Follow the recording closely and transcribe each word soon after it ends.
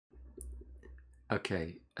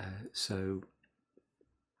Okay, so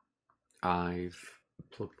I've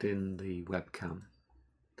plugged in the webcam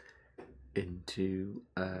into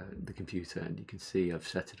the computer, and you can see I've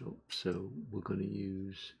set it up. So we're going to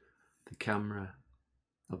use the camera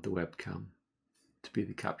of the webcam to be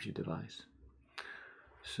the capture device.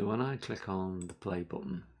 So when I click on the play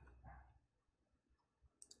button,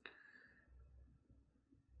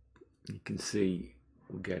 you can see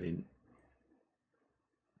we're getting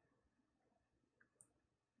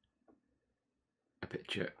a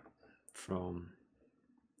picture from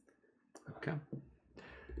webcam.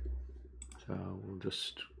 So we'll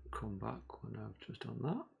just come back when I've just done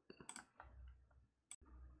that.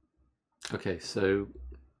 Okay, so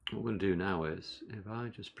what we're going to do now is, if I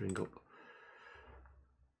just bring up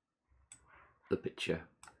the picture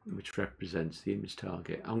which represents the image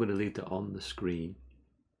target, I'm going to leave that on the screen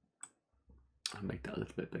and make that a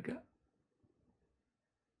little bit bigger.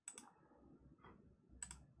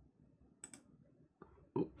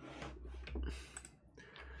 Ooh.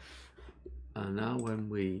 And now when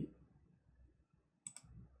we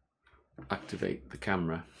activate the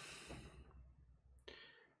camera,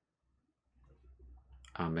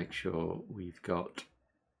 I'll make sure we've got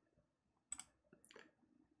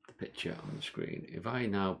the picture on the screen. If I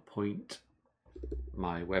now point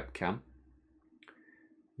my webcam,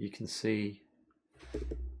 you can see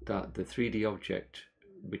that the 3D object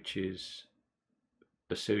which is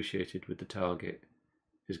associated with the target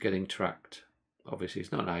is getting tracked. Obviously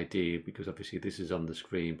it's not ideal because obviously this is on the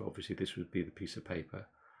screen, but obviously this would be the piece of paper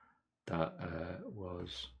that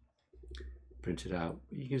was printed out.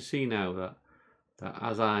 You can see now that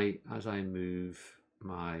as I move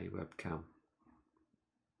my webcam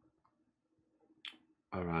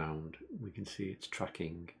around, we can see it's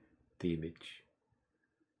tracking the image.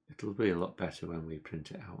 It'll be a lot better when we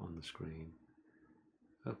print it out on the screen.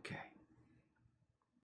 Okay.